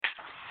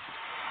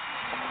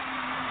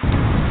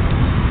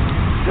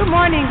Good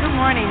morning.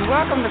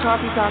 Welcome to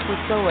Coffee Talk with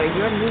Soy,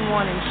 your new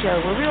morning show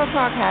where real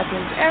talk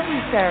happens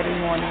every Saturday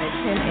morning at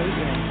 10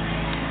 a.m.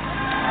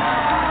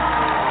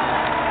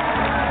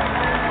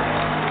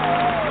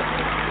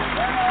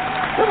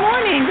 Good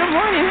morning.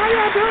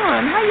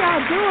 How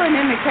y'all doing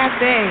in the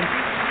cafe?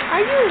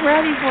 Are you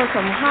ready for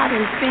some hot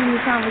and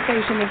steamy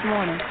conversation this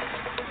morning?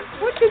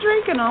 What you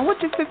drinking on? What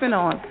you sipping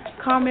on?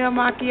 Caramel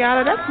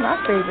macchiato? That's my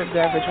favorite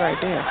beverage right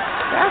there.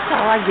 That's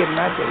how I get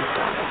my day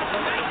started.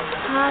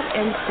 Hot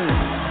and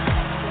steamy.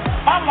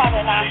 My mother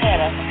and I had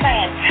a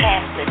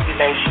fantastic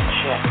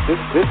relationship.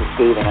 This is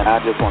Steven, and I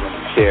just wanted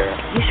to share.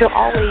 You should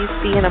always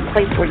be in a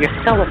place where you're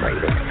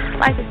celebrated.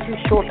 Life is too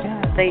short to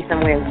stay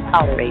somewhere and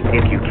tolerate.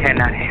 If you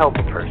cannot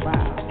help a person,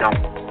 don't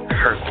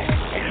hurt them,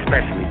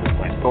 especially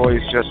with women.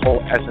 Soy's just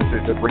whole essence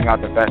is to bring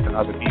out the best in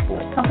other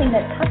people. Something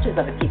that touches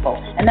other people,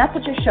 and that's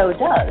what your show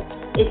does.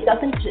 It's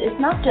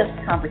not just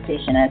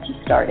conversation as you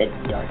started.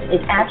 It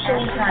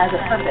actually has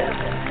a purpose.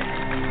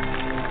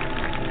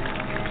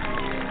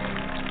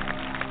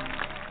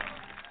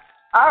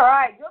 All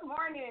right, good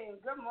morning,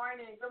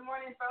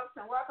 folks,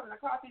 and welcome to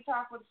Coffee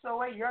Talk with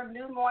Soy, your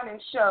new morning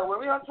show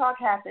where real talk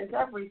happens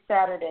every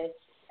Saturday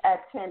at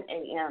 10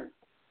 a.m.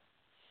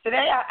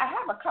 Today, I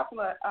have a couple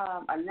of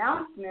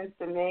announcements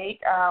to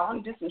make. I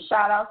want to do some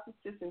shout-outs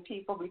to some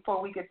people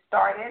before we get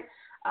started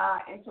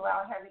into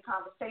our heavy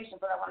conversation,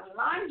 but I want to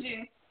remind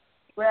you,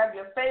 grab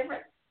your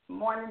favorite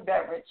morning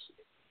beverage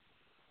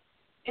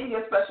in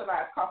your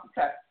specialized coffee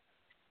cup.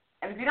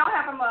 And if you don't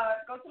have a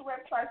mug, go to the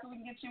website so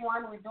we can get you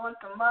one. We're doing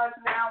some mugs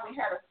now. We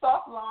had a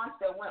soft launch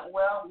that went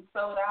well. We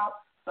sold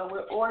out. So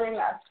we're ordering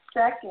a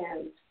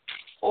second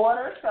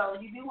order.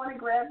 So you do want to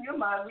grab your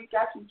mug. We've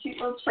got some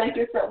cute little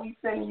trinkets that we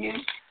send you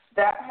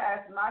that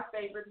has my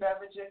favorite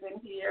beverages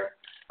in here,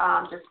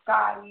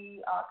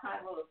 biscotti, all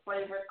kinds of little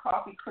flavors,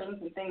 coffee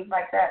creams and things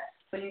like that.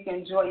 So you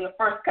can enjoy your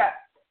first cup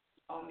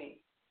on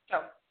me.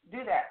 So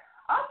do that.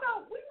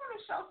 Also, we want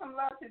to show some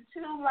love to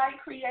Two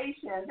Light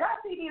Creations. Y'all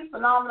see these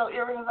phenomenal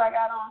earrings I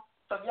got on?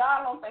 So if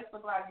y'all on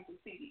Facebook Live, you can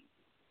see these.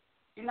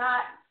 If you're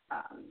not,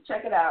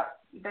 check it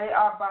out. They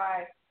are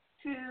by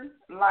Two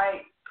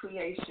Light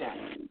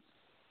Creations.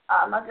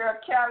 My girl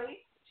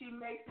Kelly, she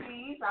makes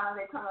these.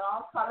 They come in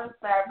all colors,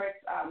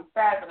 fabrics,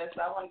 fabulous.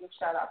 So I want to give a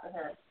shout out to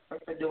her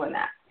for doing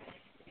that.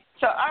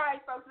 So, all right,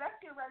 folks, let's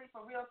get ready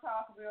for Real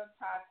Talk, Real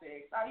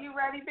Topics. Are you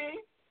ready,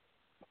 B?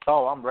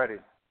 Oh, I'm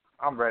ready.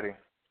 You ready?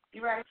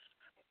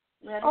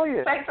 Ready? Oh,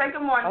 yeah. Say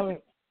good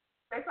morning.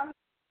 Say something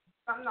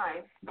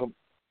nice.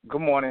 Good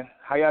morning.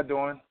 How y'all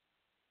doing?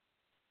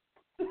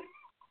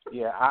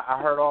 Yeah, I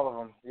heard all of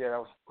them. Yeah, that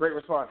was great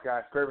response,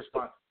 guys. Great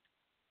response.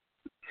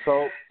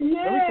 So, Let me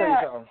tell you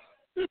something.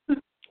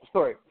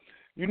 Sorry.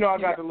 You know I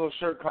got the little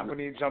shirt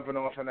company jumping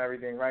off and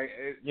everything, right?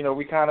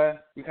 We kind of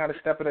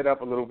stepping it up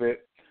a little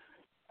bit.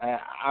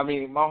 I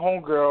mean, my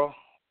homegirl,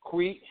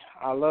 Queet,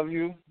 I love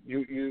you.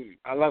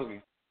 I love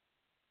you.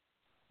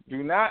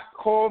 Do not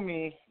call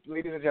me,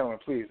 ladies and gentlemen,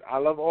 please. I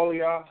love all of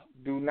y'all.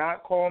 Do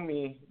not call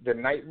me the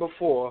night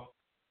before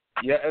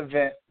your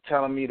event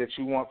telling me that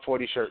you want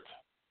 40 shirts.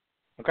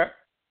 Okay?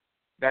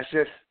 That's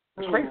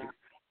crazy.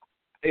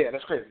 Yeah,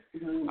 that's crazy.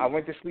 Mm-hmm. I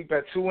went to sleep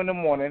at 2 in the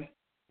morning,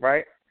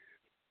 right?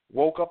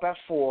 Woke up at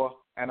 4,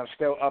 and I'm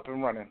still up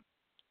and running.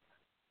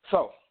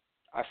 So,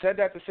 I said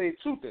that to say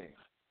two things.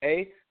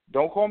 A,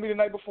 don't call me the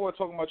night before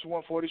talking about you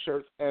want 40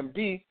 shirts. And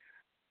B,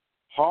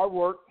 hard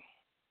work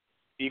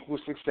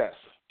equals success.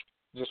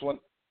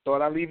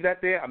 Thought I'd leave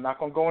that there. I'm not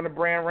going to go on the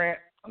brand rant.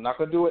 I'm not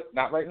going to do it.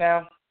 Not right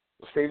now.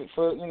 We'll save it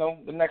for,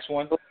 the next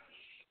one.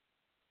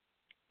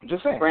 I'm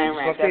just saying. Brand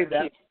rant.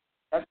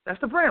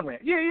 That's the brand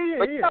rant. Yeah.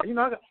 I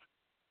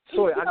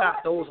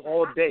got those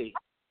all day.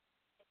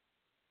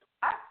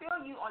 I feel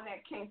you on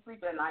that can't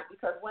sleep at night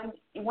because when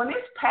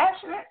it's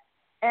passionate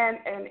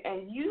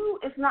and you,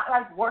 it's not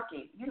like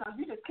working. You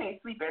just can't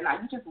sleep at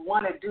night. You just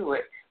want to do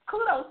it.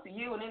 Kudos to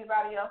you and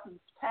anybody else who's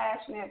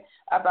passionate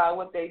about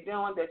what they're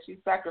doing, that you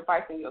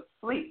sacrificing your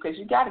sleep because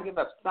you got to give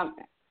up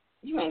something.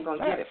 You ain't going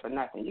to get it for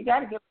nothing. You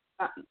got to give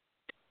up something.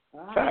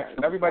 Right. Facts.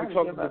 And everybody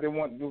talks about they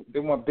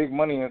want big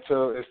money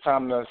until it's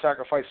time to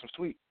sacrifice some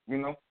sleep,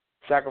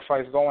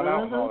 sacrifice going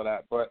out and all of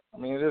that. But, I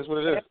mean, it is what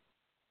it is.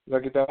 You got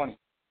to get that money.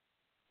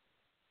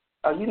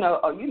 We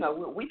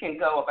can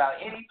go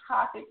about any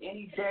topic,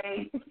 any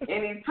day,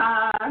 any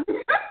time.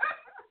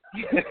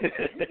 You can just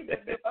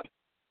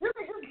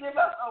give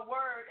us a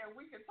word and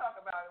we can talk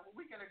about it.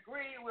 We can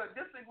agree, we'll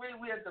disagree,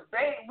 we'll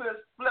debate, we'll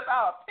flip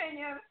our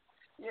opinions.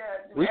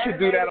 Yeah, we should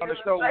do that on the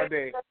show one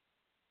day.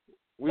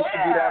 We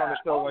should do that on the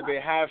show one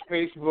day. Have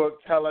Facebook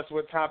tell us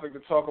what topic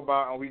to talk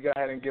about, and we go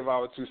ahead and give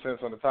our 2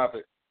 cents on the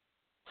topic.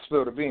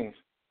 Spill the beans.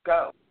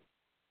 Go.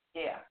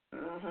 Yeah.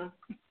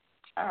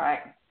 All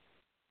right.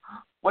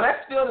 Well,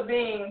 let's spill the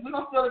beans. We're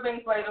going to spill the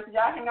beans later. So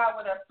y'all hang out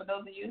with us, for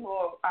those of you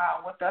who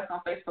are with us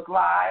on Facebook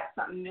Live,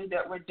 something new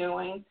that we're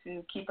doing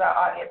to keep our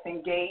audience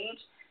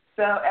engaged.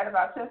 So at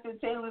about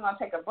 10:15, we're going to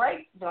take a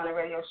break during the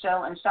radio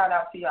show and shout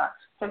out to y'all.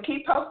 So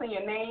keep posting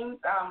your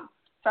names.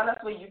 Tell us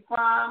where you're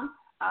from.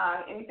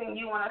 Anything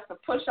you want us to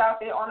push out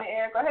there on the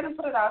air, go ahead and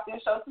put it out there.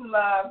 Show some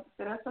love,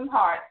 send us some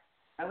hearts,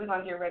 and we're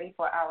going to get ready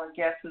for our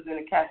guest who's in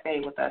the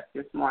cafe with us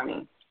this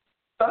morning.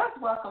 So let's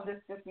welcome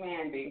this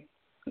man, B,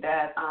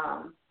 that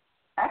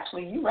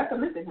actually you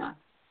recommended him.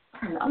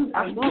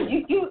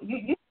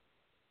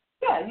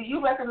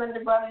 You recommended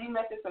it, brother. You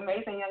met this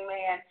amazing young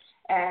man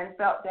and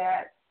felt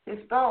that his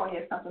story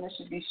is something that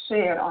should be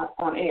shared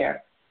on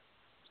air,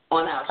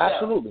 on our show.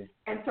 Absolutely.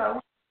 And so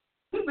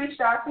we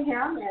reached out to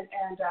him,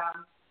 and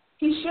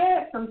he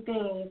shared some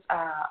things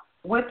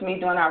with me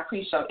during our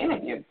pre-show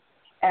interview.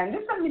 And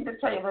this let me just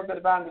tell you a little bit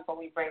about him before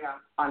we bring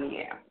him on the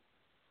air.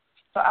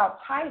 So our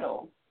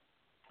title,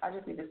 I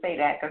just need to say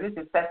that because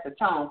this just sets the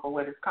tone for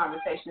where this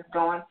conversation is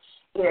going,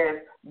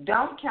 is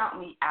Don't Count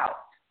Me Out,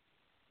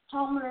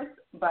 Homeless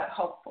but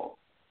Hopeful.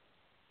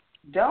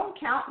 Don't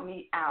count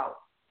me out,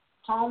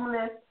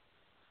 homeless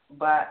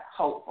but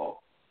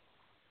hopeful.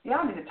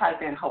 Y'all need to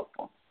type in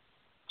hopeful.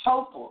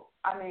 Hopeful,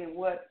 I mean,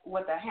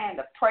 with a hand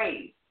of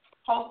praise.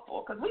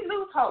 Hopeful, because we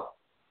lose hope.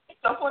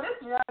 So for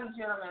this young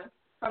gentleman,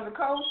 from the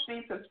cold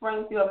streets of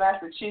Springfield,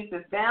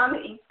 Massachusetts, down the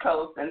East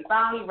Coast, and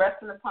finally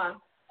resting upon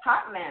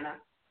Hotlanta,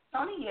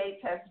 Tony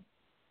Yates has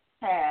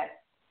had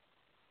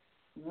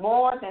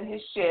more than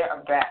his share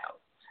of battles.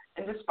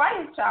 And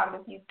despite his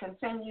challenges, he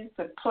continues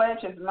to pledge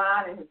his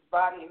mind and his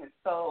body and his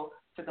soul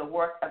to the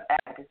work of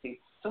advocacy.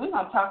 So we're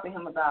going to talk to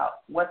him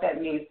about what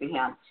that means to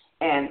him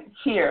and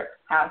hear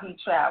how he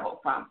traveled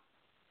from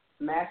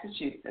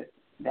Massachusetts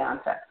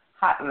down to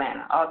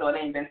Hotlanta, although it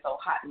ain't been so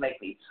hot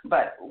lately.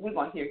 But we're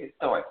going to hear his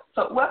story.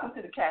 So welcome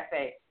to the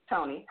cafe,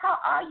 Tony. How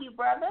are you,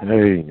 brother?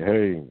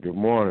 Hey, good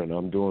morning.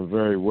 I'm doing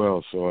very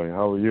well, Soy.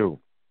 How are you?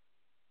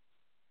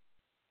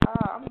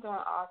 Oh, I'm doing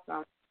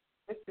awesome.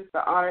 It's just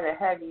an honor to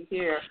have you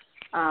here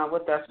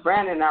with us.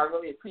 Brandon and I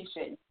really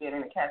appreciate you being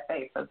in the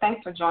cafe. So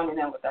thanks for joining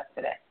in with us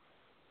today.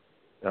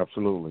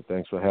 Absolutely.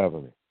 Thanks for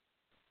having me.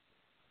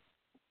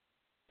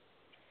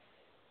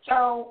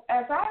 So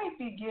as I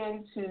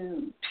begin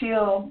to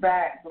peel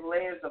back the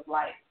layers of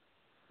life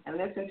and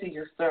listen to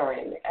your story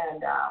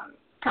and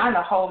kind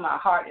of hold my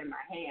heart in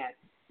my hand,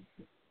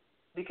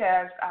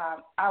 because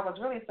I was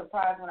really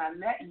surprised when I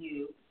met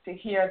you to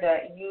hear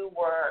that you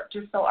were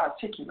just so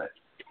articulate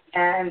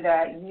and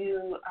that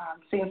you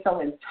seemed so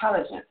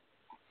intelligent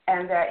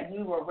and that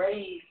you were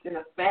raised in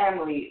a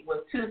family with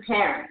two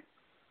parents.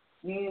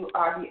 You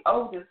are the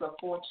oldest of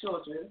four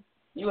children.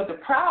 You are the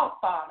proud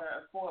father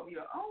of four of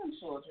your own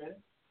children.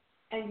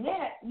 And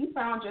yet you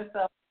found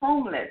yourself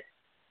homeless,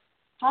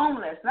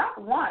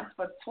 not once,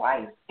 but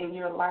twice in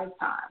your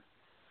lifetime.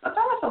 So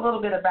tell us a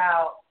little bit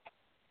about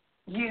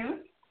you,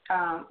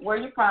 where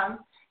you're from,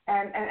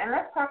 and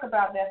let's talk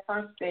about that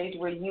first stage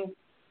where you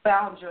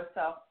found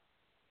yourself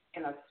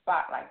in a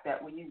spot like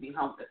that where you'd be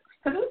homeless.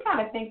 Because we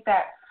kind of think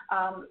that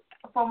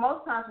for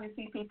most times we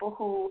see people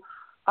who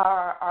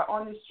are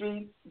on the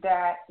streets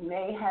that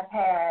may have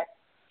had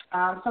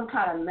some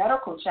kind of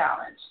medical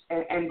challenge,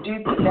 and due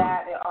to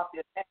that, they're off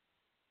their meds.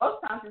 Most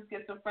times it's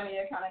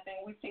schizophrenia kind of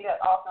thing. We see that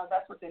often.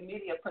 That's what the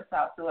media puts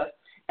out to us,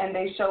 and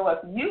they show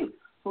us youth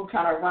who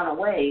kind of run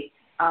away.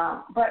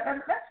 But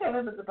let's hear a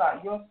little bit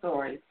about your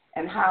story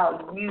and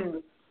how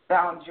you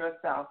found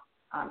yourself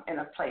in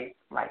a place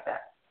like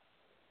that.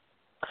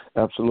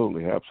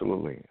 Absolutely. I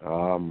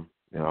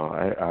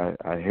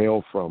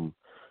hail from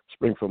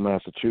Springfield,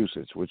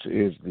 Massachusetts, which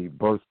is the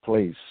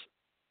birthplace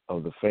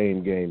of the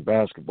famed game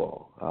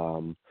basketball.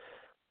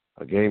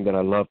 A game that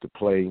I loved to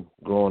play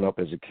growing up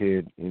as a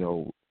kid,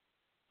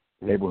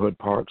 neighborhood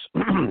parks,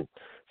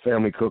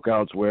 family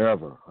cookouts,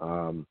 wherever.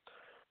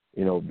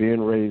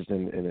 Being raised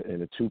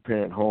in a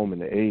two-parent home in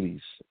the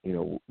 80s,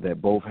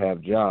 that both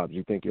have jobs,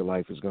 you think your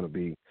life is going to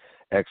be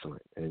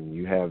excellent, and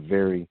you have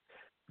very,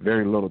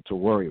 very little to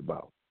worry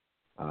about.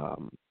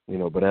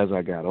 But as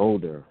I got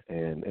older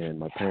and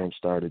my parents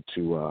started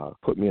to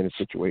put me in a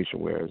situation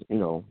where,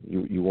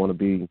 you want to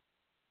be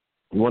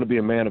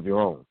a man of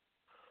your own.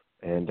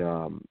 And,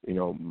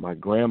 my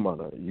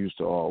grandmother used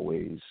to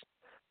always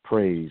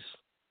praise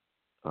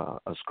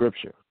a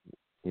scripture,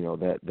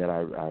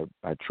 that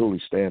I truly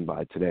stand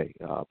by today,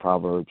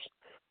 Proverbs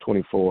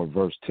 24,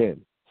 verse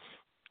 10.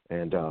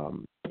 And,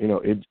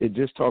 it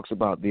just talks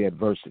about the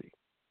adversity,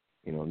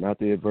 not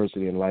the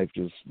adversity in life,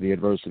 just the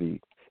adversity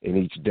in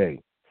each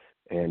day.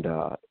 And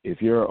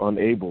if you're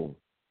unable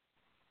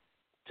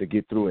to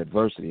get through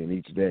adversity in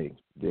each day,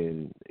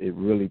 then it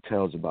really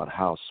tells about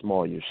how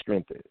small your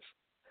strength is.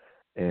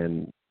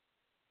 And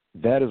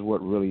that is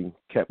what really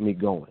kept me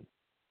going,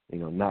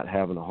 not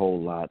having a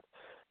whole lot.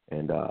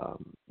 And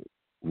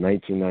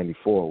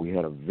 1994, we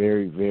had a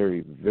very,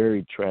 very,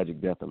 very tragic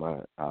death of my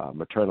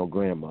maternal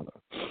grandmother.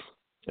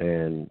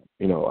 And,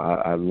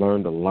 I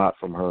learned a lot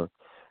from her,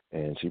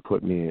 and she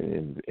put me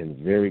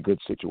in very good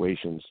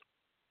situations.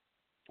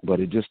 But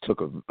it just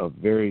took a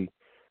very,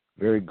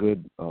 very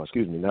good,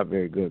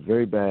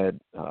 very bad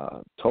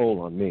toll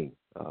on me,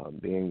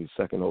 being the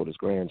second oldest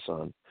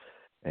grandson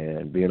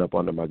and being up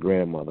under my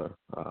grandmother.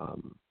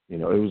 It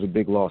was a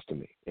big loss to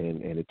me,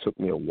 and it took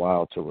me a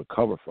while to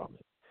recover from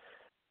it.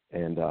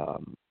 And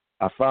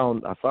I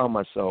found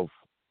myself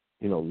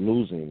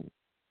losing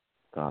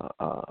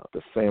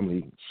the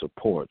family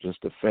support,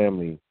 just the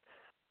family,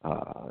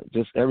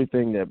 just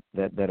everything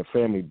that a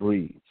family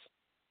breeds.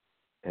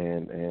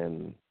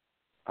 And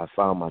I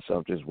found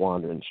myself just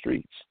wandering the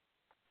streets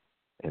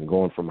and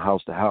going from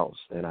house to house.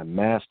 And I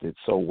masked it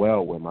so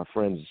well where my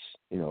friends,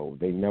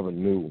 they never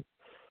knew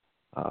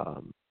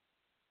I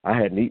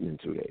hadn't eaten in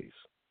 2 days.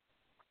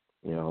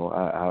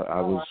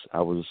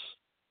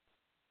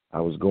 I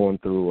was going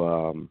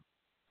through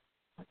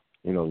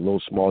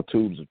little small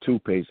tubes of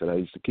toothpaste that I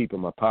used to keep in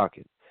my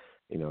pocket.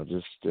 It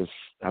was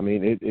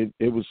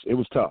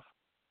tough.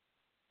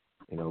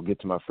 Get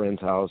to my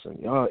friend's house and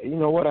you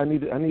know what, I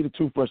need a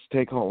toothbrush to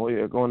take home. Oh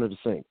yeah, go under the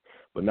sink.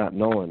 But not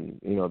knowing,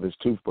 this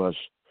toothbrush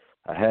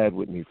I had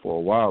with me for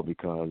a while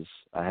because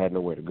I had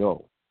nowhere to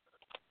go.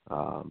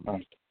 I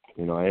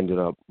ended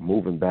up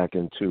moving back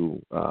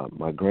into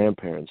my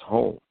grandparents'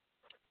 home,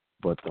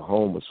 but the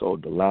home was so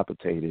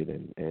dilapidated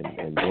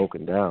and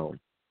broken down.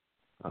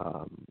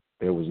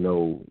 There was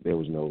no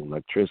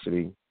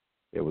electricity,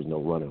 there was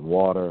no running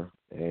water,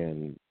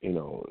 and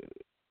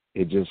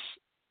it just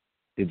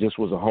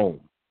was a home.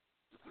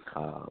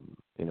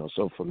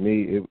 So for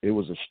me, it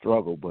was a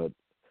struggle, but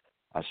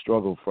I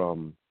struggled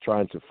from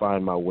trying to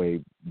find my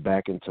way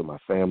back into my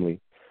family.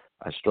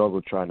 I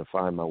struggled trying to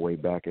find my way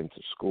back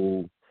into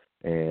school,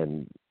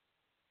 and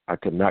I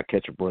could not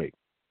catch a break.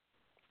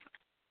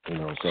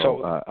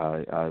 So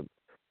I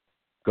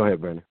go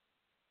ahead, Brandon.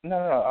 No,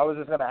 I was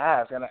just going to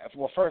ask. And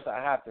first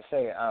I have to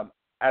say,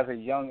 as a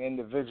young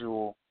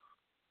individual,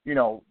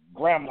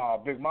 grandma,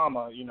 big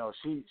mama,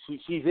 she's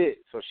it.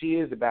 So she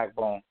is the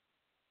backbone.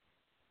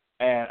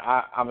 And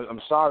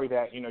I'm sorry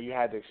that, you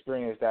had to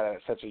experience that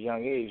at such a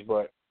young age,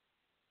 but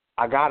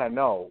I got to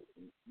know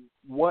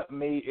what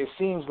made, it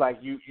seems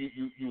like you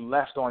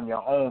left on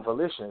your own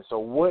volition. So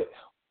what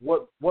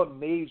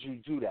made you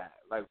do that?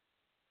 Like,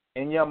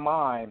 in your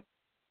mind,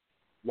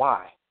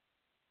 why?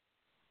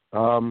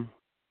 I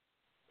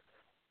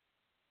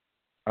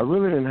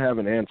really didn't have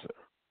an answer.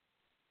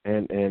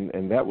 And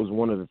that was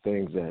one of the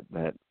things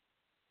that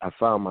I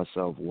found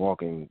myself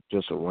walking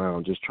just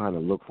around, just trying to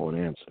look for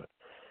an answer.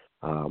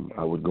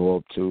 I would go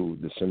up to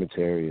the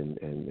cemetery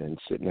and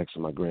sit next to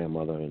my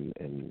grandmother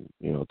and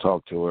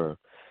talk to her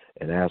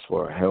and ask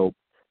for her help.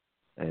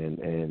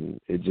 And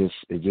it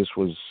just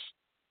was,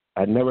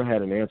 I never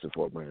had an answer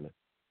for it, Brandon.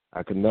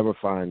 I could never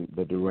find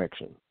the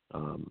direction.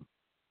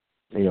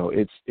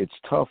 It's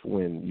tough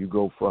when you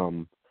go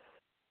from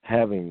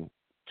having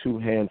 2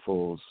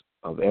 handfuls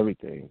of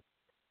everything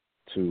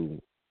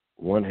to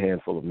 1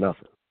 handful of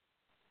nothing.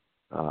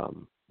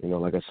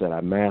 Like I said,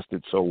 I masked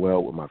it so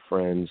well with my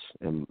friends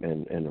and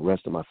the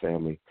rest of my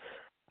family.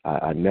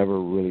 I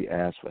never really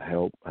asked for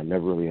help. I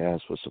never really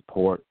asked for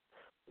support.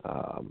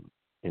 I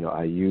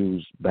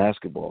used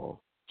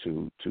basketball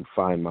to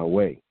find my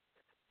way.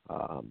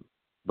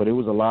 But it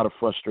was a lot of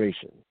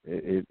frustration.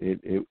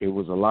 It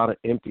was a lot of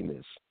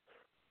emptiness.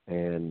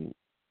 And,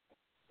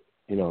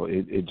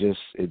 it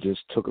just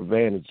took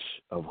advantage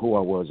of who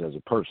I was as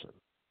a person.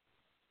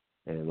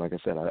 And like I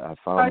said, I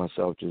found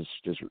myself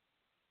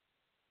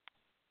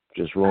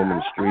just roaming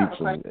the streets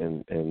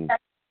and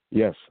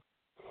yes.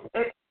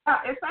 It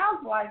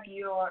sounds like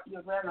your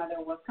grandmother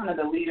was kind of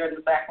the leader and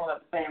the backbone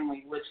of the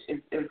family, which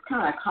is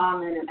kind of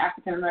common in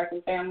African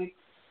American families.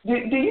 Do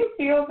you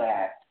feel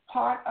that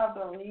part of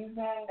the reason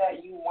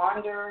that you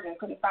wandered and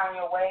couldn't find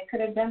your way could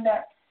have been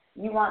that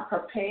you weren't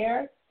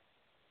prepared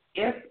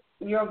if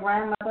your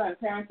grandmother and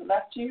parents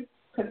left you?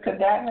 Could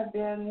that have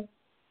been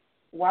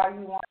why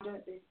you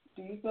wandered?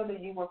 Do you feel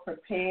that you were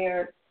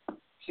prepared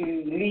to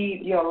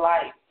lead your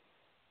life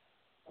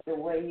the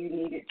way you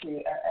needed to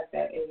at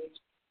that age?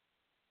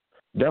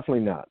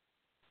 Definitely not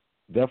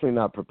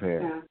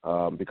prepared.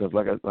 Yeah. Because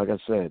like I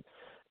said,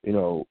 in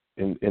the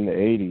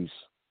 80s,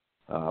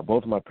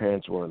 both of my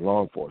parents were in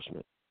law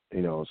enforcement,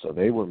 so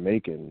they were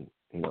making,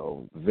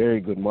 very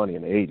good money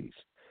in the 80s.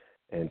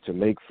 And to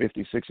make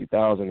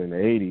 $50,000-$60,000 in the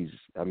 80s,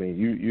 I mean,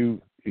 you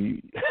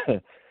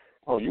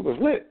oh, you was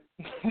lit.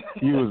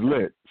 You was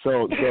lit.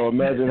 So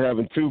imagine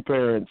having 2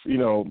 parents.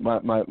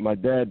 My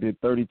dad did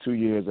 32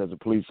 years as a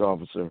police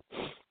officer,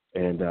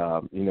 and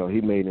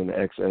he made in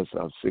excess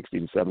of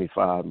 60 to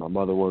 75. My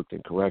mother worked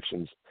in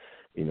corrections,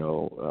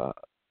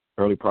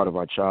 early part of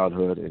our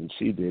childhood, and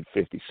she did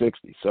 50,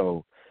 60.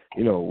 So,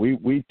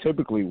 we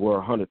typically were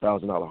a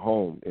 $100,000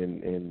 home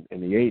in the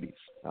 80s.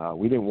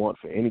 We didn't want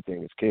for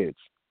anything as kids.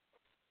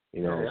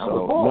 Yes.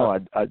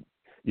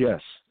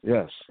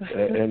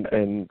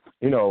 And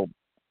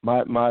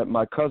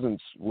my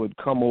cousins would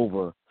come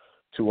over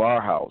to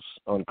our house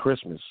on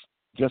Christmas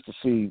just to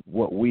see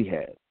what we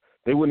had.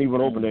 They wouldn't even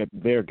open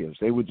their gifts.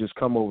 They would just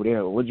come over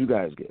there. What'd you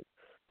guys get?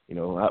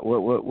 What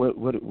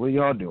are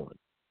y'all doing?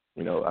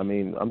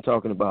 I'm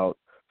talking about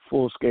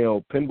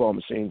full-scale pinball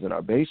machines in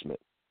our basement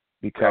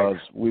because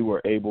we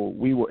were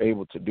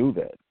able to do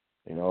that.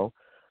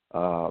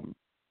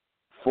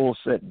 Full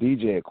set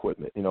DJ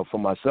equipment, for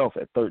myself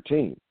at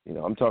 13.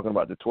 I'm talking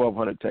about the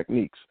 1200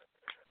 techniques.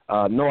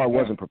 No, I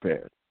wasn't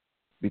prepared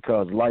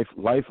because life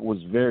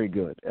was very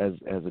good as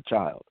a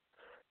child.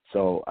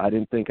 So I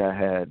didn't think I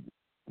had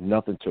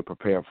nothing to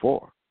prepare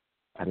for.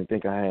 I didn't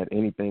think I had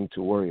anything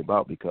to worry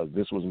about because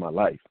this was my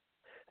life.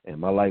 And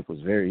my life was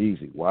very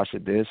easy. Wash a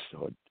dish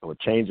or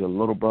change a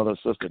little brother or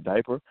sister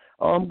diaper.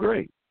 Oh, I'm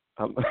great.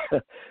 I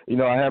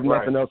have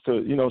nothing else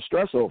to,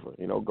 stress over.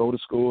 Go to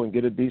school and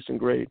get a decent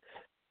grade.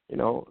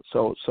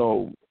 So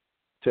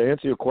to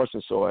answer your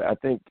question, so I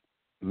think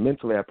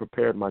mentally I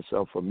prepared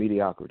myself for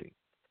mediocrity.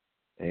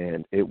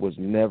 And it was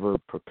never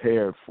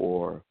prepared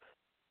for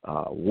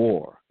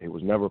war. It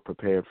was never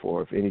prepared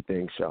for if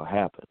anything shall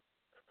happen.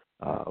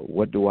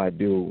 What do I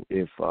do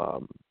if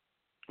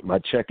my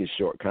check is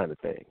short kind of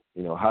thing?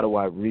 How do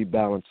I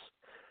rebalance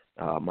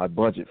my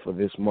budget for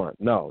this month?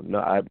 No,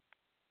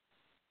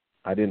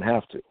 I didn't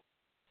have to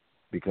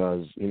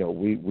because,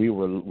 we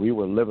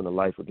were living a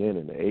life again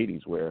in the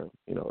 80s where,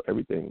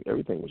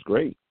 everything was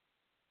great.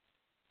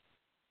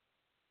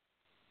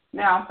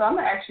 Now, so I'm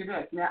going to ask you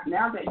this.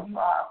 Now that you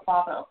are a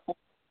father of four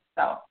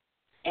yourself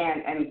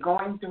and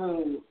going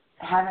through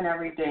having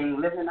everything,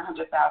 living in a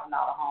 $100,000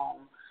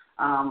 home,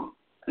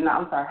 having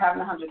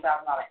a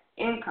 $100,000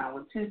 income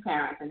with two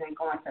parents and then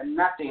going to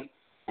nothing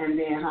and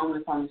being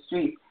homeless on the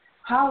street,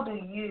 how do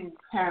you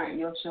parent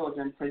your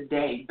children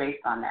today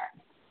based on that?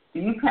 Do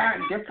you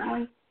parent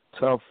differently?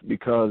 Tough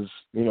because,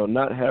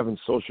 not having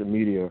social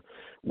media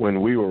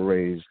when we were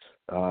raised,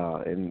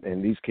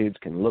 and these kids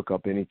can look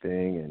up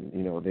anything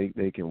and,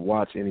 they can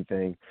watch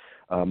anything.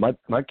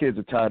 My kids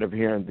are tired of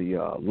hearing the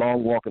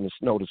long walk in the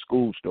snow to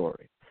school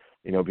story,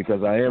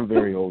 because I am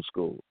very old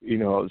school,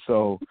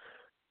 so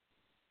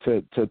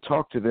to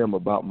talk to them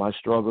about my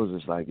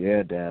struggles is like,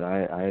 yeah, Dad,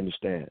 I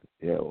understand.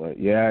 Yeah,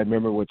 I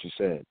remember what you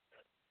said.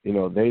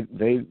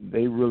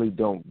 They really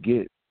don't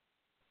get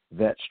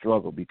that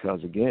struggle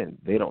because, again,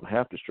 they don't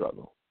have to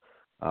struggle.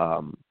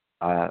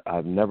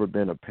 I've never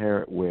been a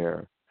parent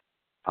where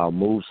I'll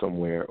move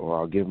somewhere or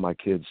I'll give my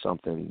kids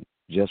something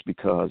just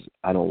because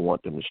I don't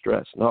want them to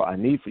stress. No, I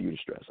need for you to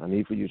stress. I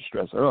need for you to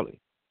stress early.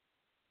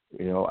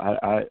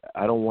 I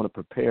don't want to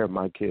prepare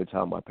my kids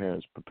how my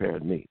parents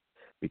prepared me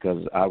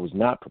because I was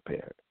not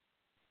prepared.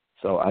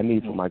 So I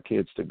need for my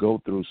kids to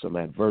go through some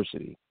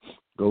adversity,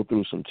 go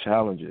through some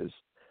challenges,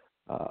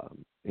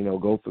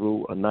 go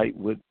through a night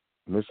with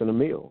missing a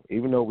meal,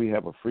 even though we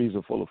have a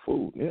freezer full of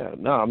food. Yeah,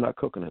 no, I'm not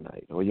cooking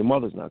tonight, or your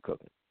mother's not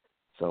cooking.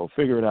 So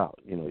figure it out.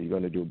 You're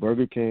going to do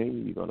Burger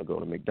King, you're going to go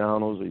to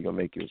McDonald's, or you're going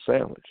to make you a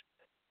sandwich.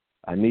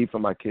 I need for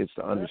my kids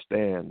to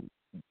understand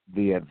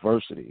the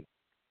adversity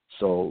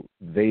so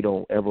they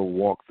don't ever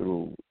walk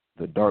through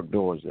the dark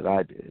doors that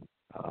I did.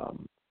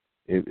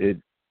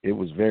 It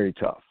was very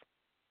tough.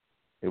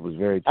 It was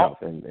very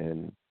tough,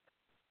 and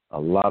a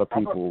lot of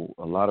people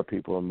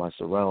in my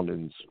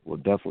surroundings will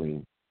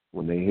definitely,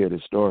 when they hear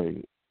this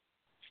story,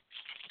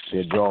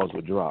 their jaws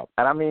will drop.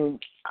 And I mean,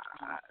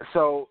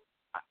 so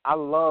I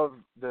love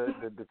the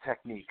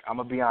technique. I'm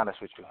going to be honest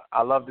with you.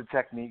 I love the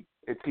technique.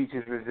 It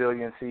teaches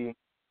resiliency.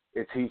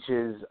 It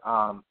teaches,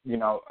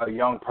 a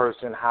young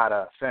person how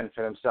to fend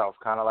for themselves,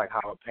 kind of like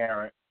how a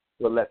parent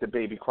would let the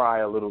baby cry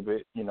a little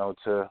bit,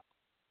 to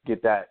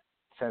get that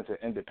sense of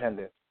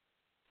independence.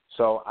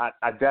 So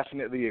I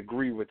definitely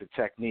agree with the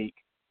technique.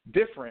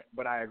 Different,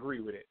 but I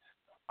agree with it.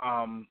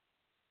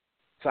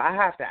 So I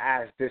have to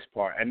ask this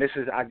part, and this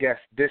is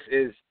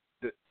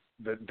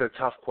the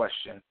tough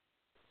question.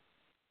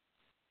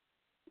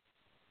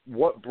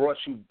 What brought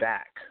you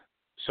back?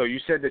 So you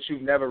said that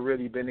you've never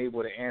really been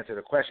able to answer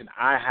the question.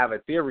 I have a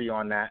theory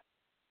on that.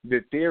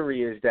 The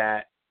theory is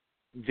that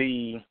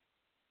the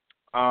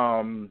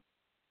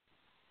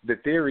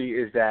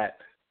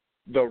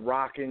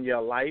rock in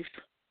your life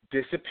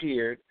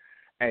disappeared,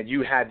 and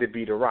you had to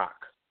be the rock.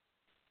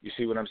 You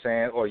see what I'm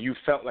saying? Or you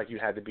felt like you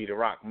had to be the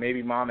rock.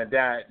 Maybe mom and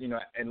dad,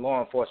 in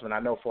law enforcement, I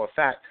know for a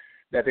fact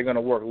that they're going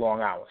to work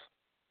long hours.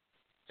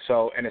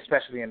 So, and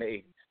especially in the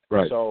 80s.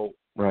 Right. So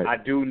I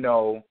do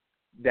know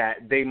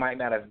that they might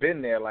not have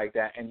been there like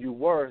that, and you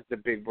were the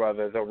big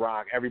brother, the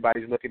rock.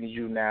 Everybody's looking at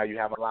you now. You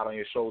have a lot on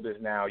your shoulders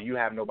now. You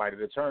have nobody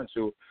to turn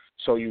to,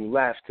 so you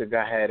left to go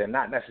ahead and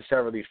not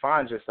necessarily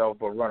find yourself,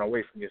 but run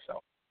away from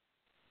yourself.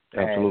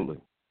 Absolutely.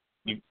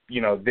 And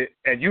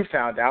and you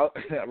found out,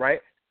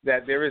 right,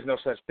 that there is no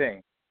such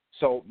thing.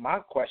 So my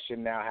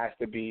question now has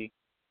to be,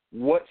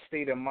 what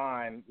state of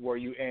mind were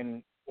you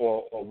in,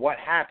 or what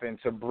happened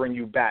to bring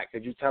you back?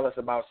 Could you tell us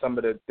about some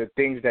of the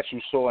things that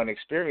you saw and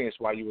experienced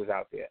while you was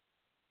out there?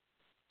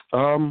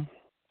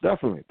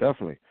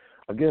 Definitely.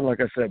 Again, like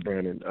I said,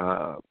 Brandon,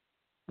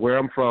 where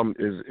I'm from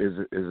is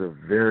a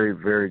very,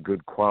 very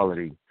good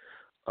quality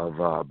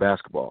of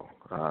basketball.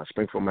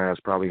 Springfield, Mass.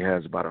 probably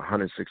has about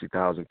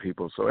 160,000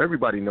 people, so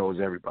everybody knows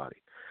everybody.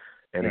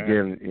 And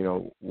again,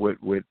 with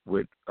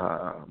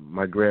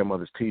my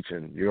grandmother's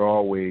teaching, you're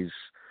always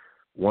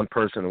one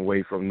person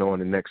away from knowing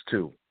the next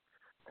two.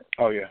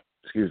 Oh yeah.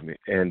 Excuse me.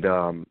 And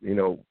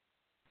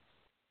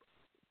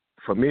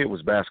for me, it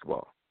was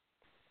basketball.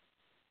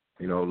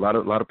 A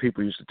lot of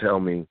people used to tell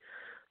me,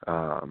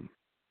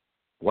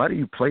 "Why do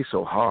you play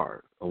so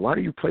hard? Or why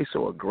do you play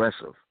so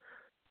aggressive?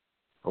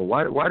 Or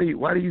why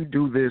do you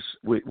do this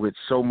with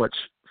so much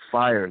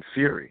fire and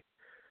fury?"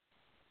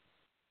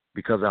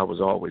 because I was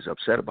always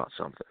upset about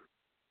something.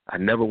 I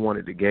never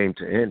wanted the game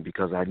to end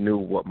because I knew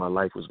what my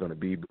life was going to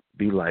be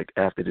like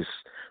after this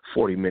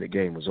 40-minute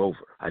game was over.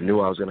 I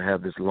knew I was going to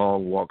have this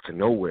long walk to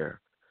nowhere.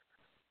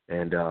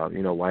 And,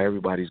 while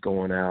everybody's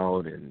going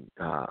out and,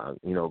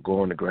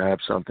 going to grab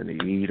something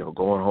to eat or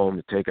going home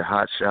to take a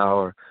hot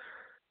shower,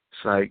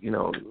 it's like,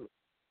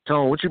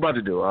 Tone, what you about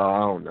to do? I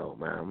don't know,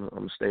 man. I'm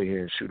going to stay here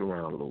and shoot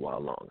around a little while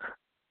longer.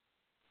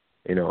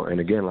 And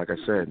again, like I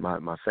said,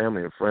 my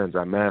family and friends,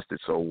 I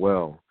mastered so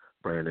well,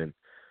 Brandon.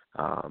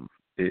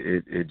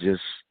 It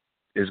just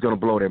is going to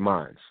blow their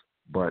minds.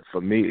 But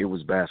for me, it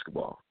was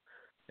basketball.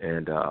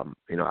 And,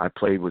 I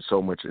played with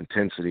so much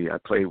intensity. I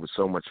played with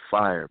so much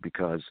fire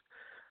because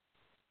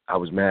I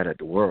was mad at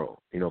the world,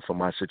 for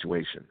my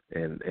situation.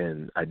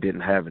 And I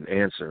didn't have an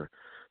answer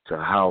to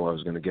how I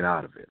was going to get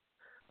out of it.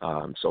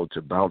 So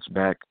to bounce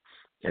back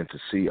and to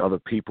see other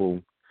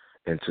people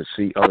and to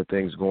see other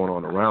things going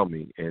on around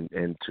me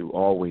and to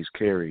always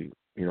carry,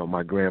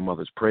 my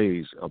grandmother's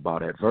praise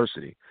about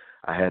adversity,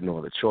 I had no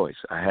other choice.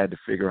 I had to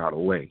figure out a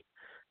way.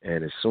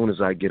 And as soon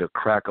as I get a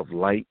crack of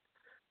light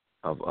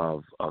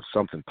of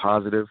something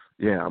positive,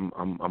 I'm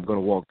going to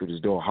walk through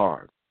this door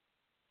hard.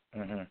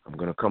 Mm-hmm. I'm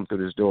going to come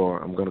through this door.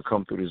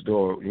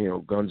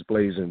 Guns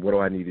blazing. What do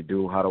I need to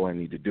do? How do I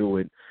need to do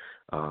it?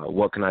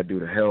 What can I do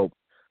to help?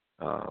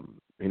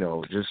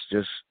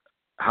 Just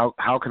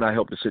how can I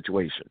help the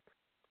situation?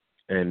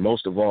 And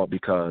most of all,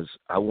 because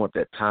I want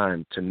that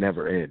time to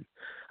never end.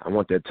 I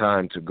want that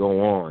time to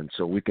go on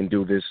so we can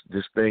do this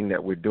thing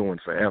that we're doing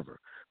forever,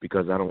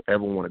 because I don't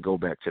ever want to go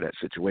back to that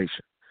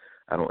situation.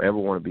 I don't ever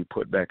want to be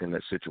put back in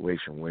that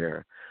situation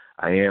where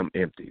I am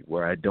empty,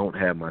 where I don't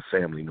have my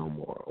family no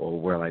more, or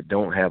where I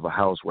don't have a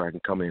house where I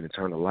can come in and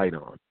turn the light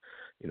on.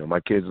 My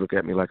kids look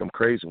at me like I'm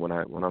crazy when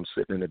I'm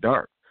sitting in the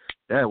dark.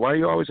 Dad, why are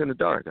you always in the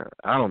dark?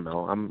 I don't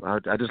know.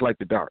 I just like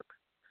the dark.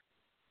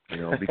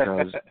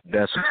 Because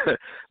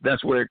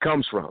that's where it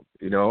comes from.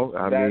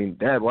 Mean,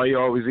 Dad, why are you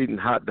always eating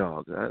hot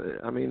dogs?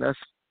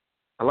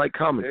 I like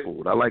common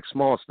food. I like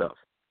small stuff.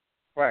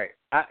 Right.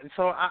 I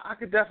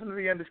could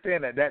definitely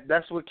understand that.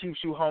 That's what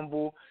keeps you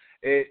humble.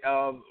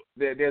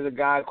 There's a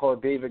guy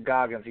called David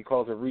Goggins. He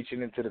calls it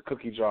reaching into the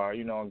cookie jar,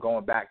 and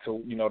going back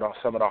to,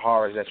 some of the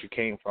horrors that you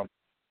came from.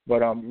 But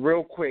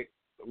real quick,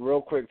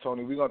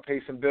 Tony, we're going to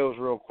pay some bills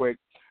real quick.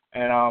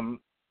 And,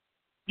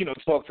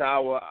 talk to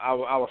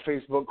our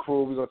Facebook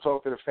crew. We're going to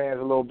talk to the fans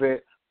a little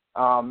bit.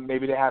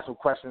 Maybe they have some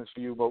questions for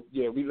you. But,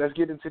 let's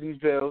get into these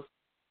bills,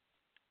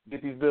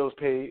 get these bills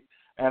paid.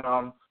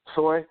 And,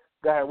 Soy,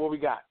 go ahead. What we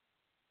got?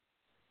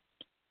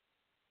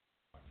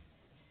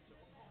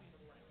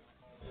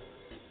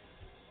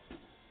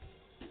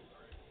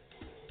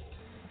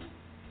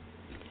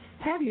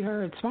 Have you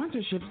heard?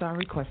 Sponsorships are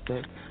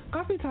requested.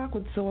 Coffee Talk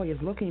with Soy is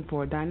looking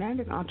for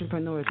dynamic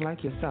entrepreneurs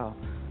like yourself.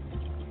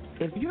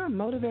 If you're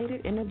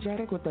motivated,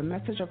 energetic with a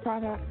message or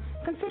product,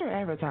 consider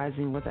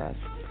advertising with us.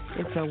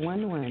 It's a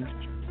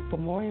win-win. For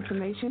more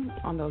information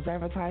on those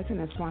advertising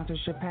and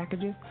sponsorship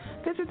packages,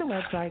 visit the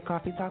website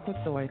Coffee Talk with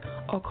Soy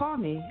or call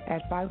me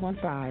at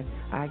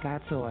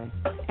 515-I-GOT-SOY.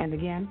 And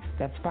again,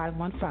 that's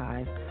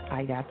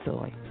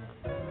 515-I-GOT-SOY.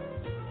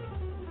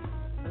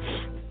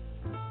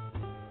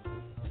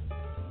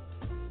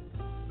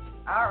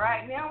 All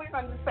right, now we're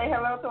going to say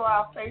hello to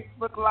our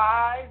Facebook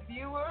Live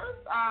viewers.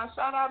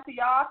 Shout out to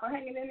y'all for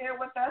hanging in there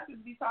with us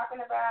as we talking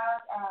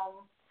about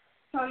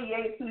Tony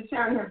Yates, who's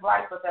sharing his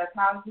life with us,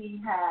 how he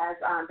has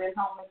been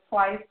homeless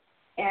twice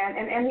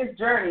and his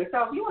journey.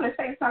 So if you want to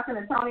say something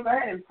to Tony, go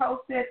ahead and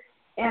post it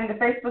in the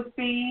Facebook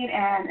feed,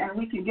 and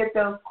we can get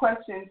those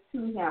questions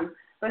to him.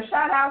 But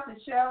shout out to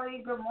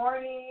Shelly. Good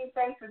morning.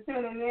 Thanks for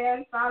tuning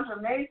in. Sandra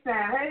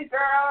Mason. Hey,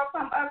 girl,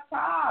 from up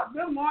top.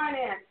 Good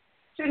morning.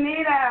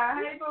 Shanita,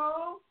 hey,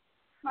 boo.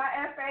 My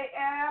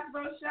FAF,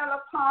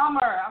 Rochella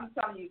Palmer. I'm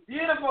telling you,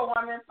 beautiful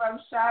woman from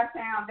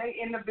Chi-Town. They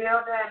in the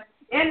building,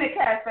 in the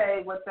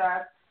cafe with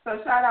us.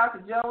 So shout out to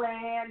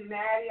Joanne,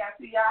 Maddie. I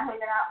see y'all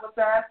hanging out with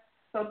us.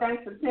 So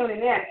thanks for tuning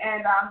in.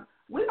 And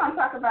we're going to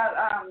talk about,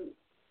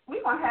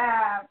 we're going to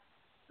have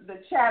the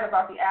chat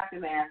about the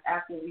aftermath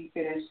after we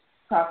finish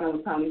talking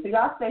with Tony. So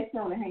y'all stay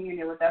tuned and hang in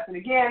there with us. And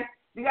again,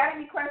 if you got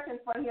any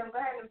questions for him, go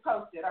ahead and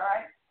post it, all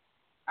right?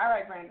 All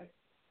right, Brandon.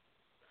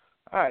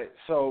 All right,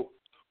 so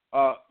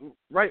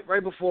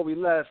right before we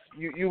left,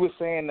 you were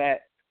saying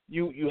that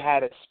you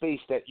had a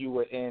space that you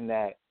were in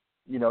that,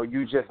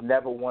 you just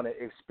never want to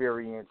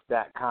experience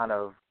that kind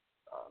of,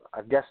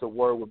 I guess the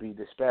word would be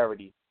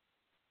disparity.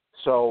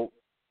 So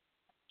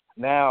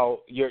now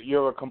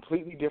you're a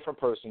completely different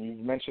person.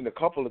 You've mentioned a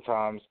couple of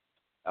times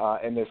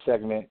in this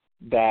segment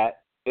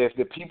that if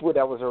the people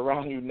that was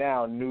around you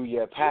now knew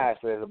your past,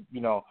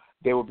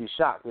 they would be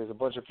shocked. There's a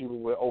bunch of people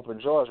with open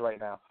jaws right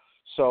now.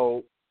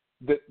 So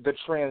the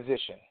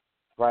transition,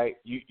 right?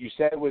 You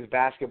said it was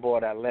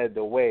basketball that led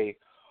the way,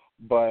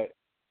 but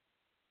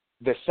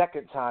the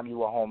second time you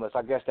were homeless,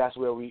 I guess that's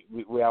where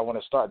I want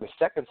to start. The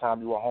second time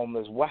you were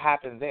homeless, what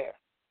happened there?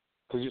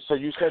 Because you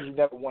said you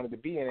never wanted to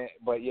be in it,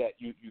 but yet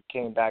you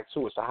came back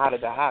to it. So how did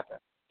that happen?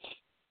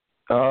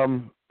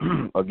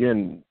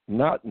 Again,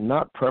 not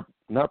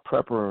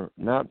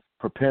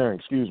preparing,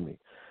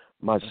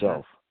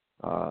 myself,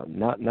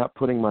 not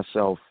putting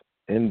myself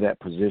in that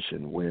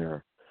position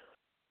where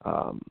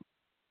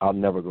I'll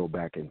never go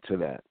back into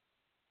that.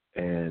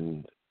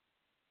 And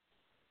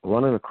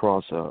running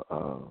across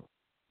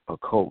a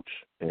coach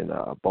in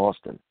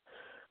Boston,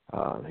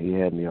 he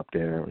had me up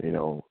there,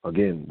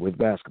 again with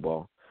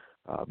basketball,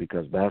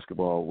 because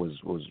basketball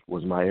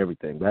was my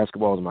everything.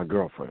 Basketball is my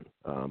girlfriend.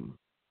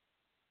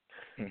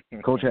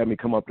 Coach had me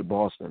come up to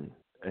Boston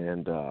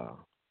and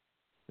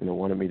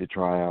wanted me to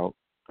try out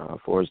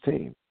for his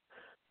team.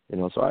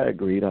 So I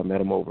agreed. I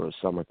met him over a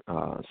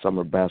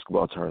summer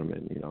basketball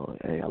tournament.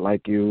 Hey, I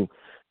like you.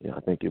 I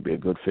think you'll be a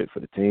good fit for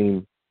the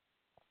team.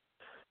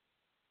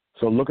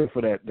 So looking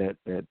for that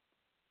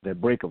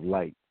break of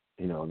light.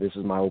 This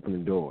is my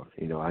opening door.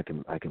 I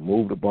can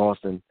move to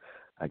Boston.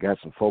 I got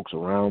some folks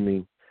around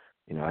me.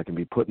 I can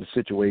be put in a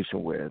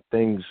situation where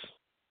things,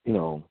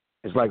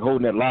 it's like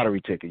holding that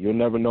lottery ticket. You'll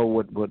never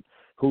know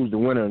who's the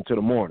winner until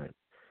the morning.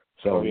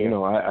 So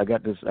I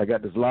got this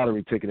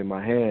lottery ticket in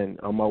my hand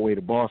on my way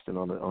to Boston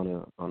on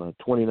a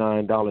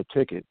 $29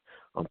 ticket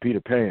on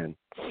Peter Pan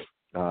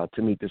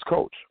to meet this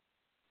coach.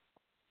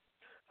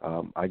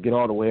 I get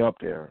all the way up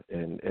there,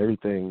 and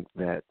everything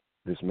that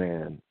this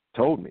man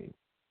told me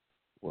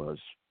was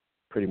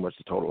pretty much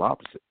the total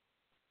opposite.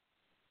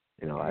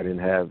 I didn't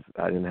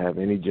have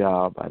any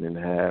job. I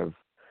didn't have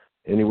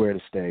anywhere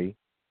to stay.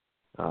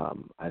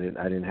 I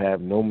didn't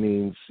have no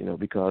means,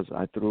 because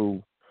I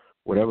threw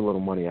whatever little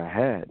money I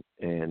had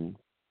and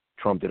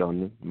trumped it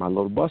on my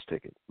little bus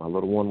ticket, my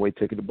little one-way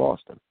ticket to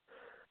Boston.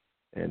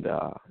 And,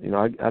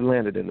 I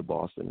landed into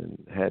Boston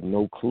and had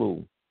no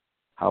clue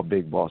how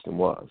big Boston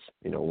was.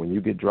 When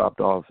you get dropped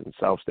off in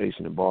South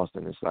Station in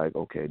Boston, it's like,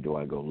 okay, do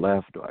I go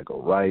left? Do I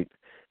go right?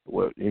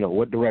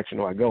 What direction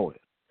do I go in?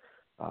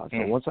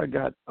 So once I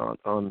got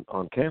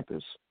on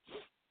campus,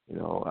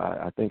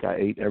 I think I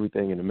ate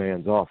everything in the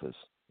man's office,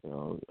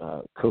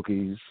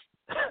 cookies,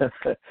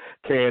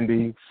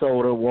 candy,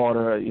 soda,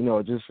 water,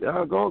 just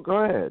go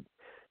ahead.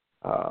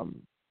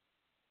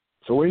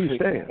 So where are you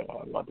staying?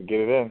 I'm about to get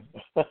it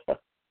in.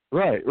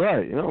 Right.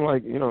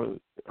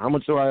 How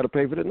much do I have to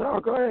pay for this?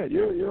 No, go ahead.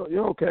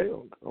 You're okay.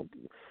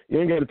 You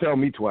ain't got to tell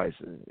me twice.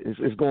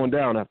 It's going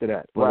down after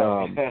that. But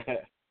right.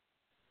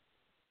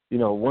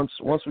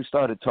 Once we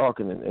started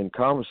talking and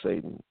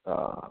conversating,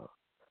 I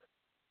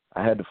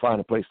had to find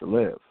a place to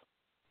live,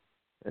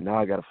 and now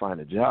I got to find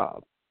a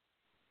job,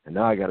 and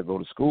now I got to go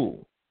to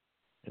school,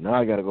 and now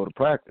I got to go to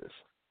practice.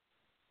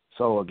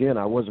 So again,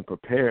 I wasn't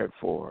prepared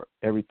for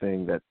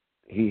everything that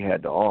he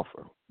had to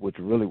offer, which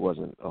really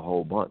wasn't a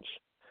whole bunch.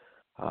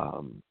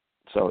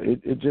 So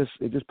it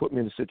just put me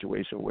in a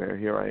situation where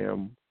here I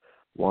am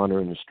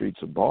wandering the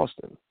streets of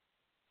Boston,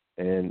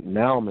 and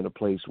now I'm in a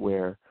place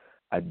where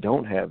I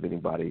don't have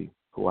anybody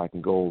who I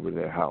can go over to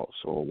their house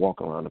or walk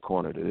around the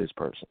corner to this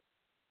person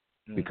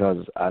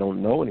because I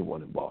don't know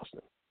anyone in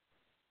Boston.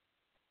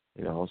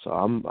 So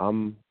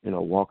I'm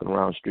walking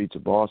around streets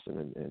of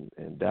Boston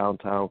and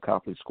downtown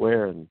Copley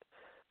Square, and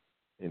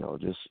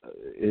just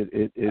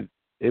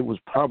it was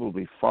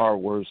probably far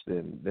worse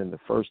than the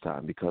first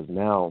time, because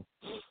now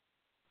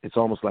it's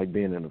almost like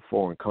being in a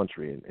foreign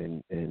country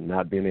and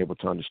not being able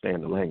to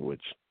understand the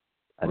language.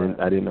 I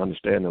didn't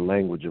understand the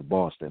language of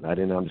Boston. I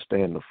didn't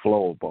understand the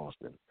flow of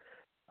Boston.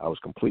 I was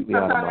completely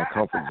out of my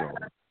comfort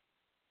zone.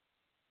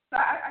 So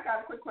I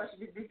got a quick question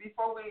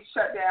before we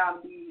shut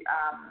down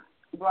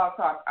the Blog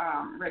Talk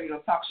radio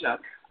talk show.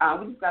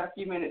 We just got a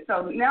few minutes.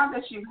 So now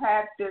that you've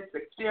had this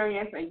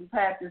experience and you've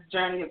had this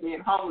journey of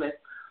being homeless,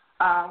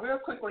 real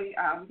quickly,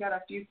 we got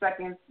a few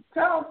seconds.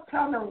 Tell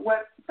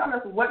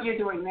us what you're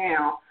doing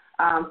now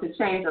to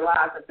change the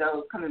lives of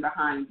those coming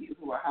behind you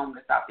who are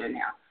homeless out there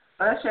now.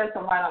 So let's shed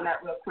some light on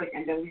that real quick,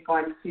 and then we're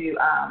going to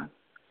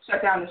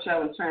shut down the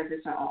show and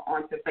transition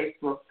onto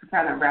Facebook to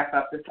kind of wrap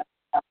up this.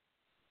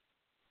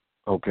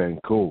 Okay,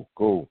 cool.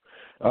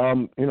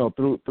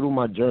 Through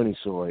my journey,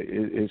 Soy,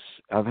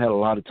 I've had a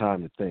lot of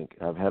time to think.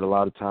 I've had a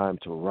lot of time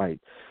to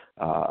write.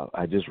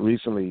 I just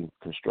recently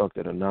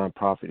constructed a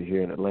nonprofit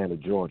here in Atlanta,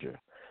 Georgia.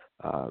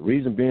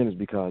 Reason being is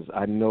because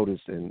I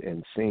noticed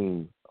and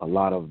seen a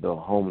lot of the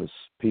homeless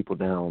people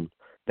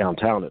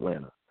downtown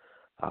Atlanta.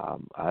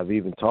 I've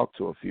even talked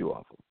to a few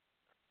of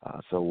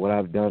them. So what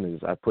I've done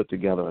is I put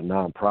together a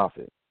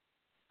nonprofit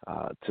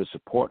to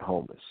support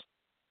homeless,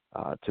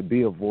 to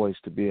be a voice,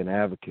 to be an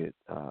advocate,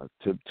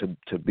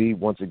 to be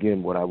once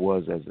again what I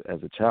was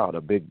as a child,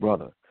 a big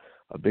brother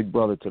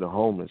to the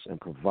homeless,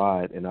 and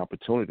provide an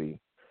opportunity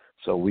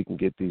so we can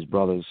get these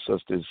brothers,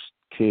 sisters,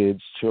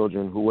 kids,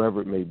 children,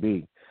 whoever it may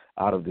be,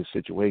 out of this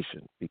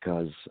situation,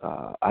 because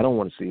I don't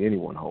want to see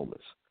anyone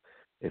homeless.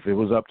 If it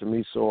was up to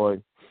me,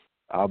 Soy,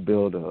 I'll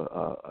build a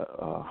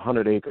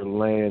 100-acre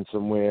land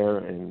somewhere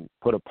and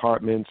put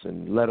apartments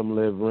and let them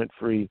live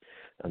rent-free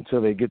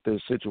until they get their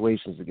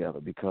situations together,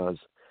 because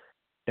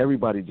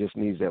everybody just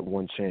needs that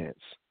one chance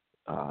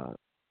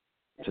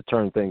to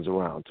turn things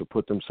around, to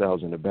put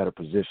themselves in a better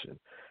position,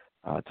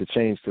 to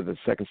change to the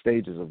second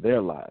stages of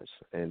their lives.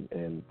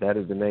 And that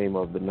is the name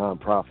of the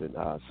nonprofit,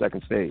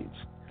 Second Stage.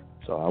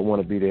 So I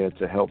want to be there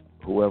to help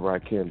whoever I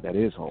can that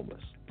is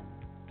homeless.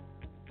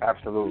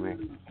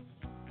 Absolutely.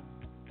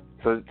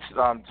 So,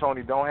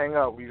 Tony, don't hang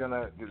up. We're going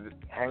to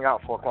hang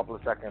out for a couple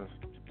of seconds.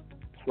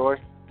 Joy?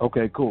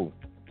 Okay, cool.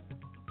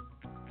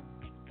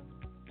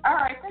 All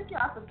right, thank you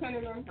all for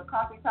tuning in to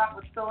Coffee Talk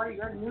with Story,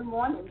 your new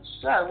morning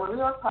show where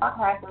real talk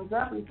happens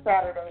every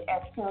Saturday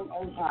at 10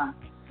 a.m.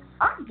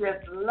 I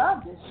just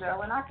love this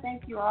show, and I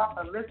thank you all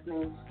for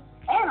listening,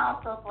 and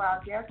also for our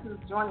guest who's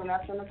joining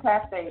us in the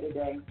cafe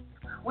today.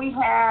 We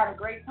had a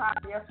great time,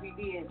 yes we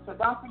did, so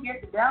don't forget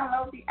to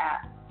download the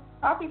app,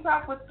 Coffee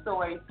Talk with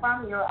Story,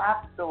 from your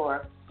app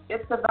store.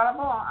 It's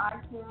available on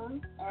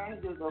iTunes and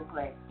Google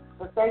Play.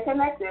 So stay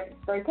connected,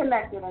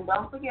 and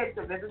don't forget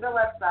to visit the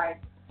website,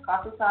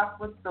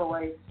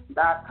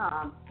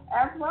 coffeetalkwithstory.com,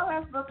 as well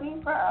as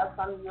looking for us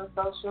on your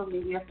social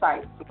media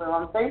sites. We're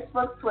on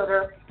Facebook,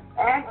 Twitter,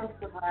 and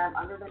Instagram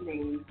under the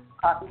name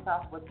Coffee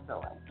Talk with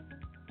Story.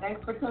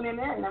 Thanks for tuning in,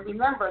 and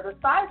remember, the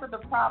size of the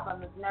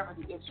problem is never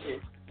the issue.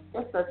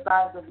 It's the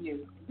size of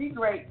you. Be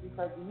great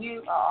because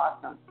you are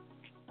awesome.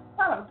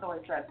 Tell them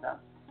Story said so.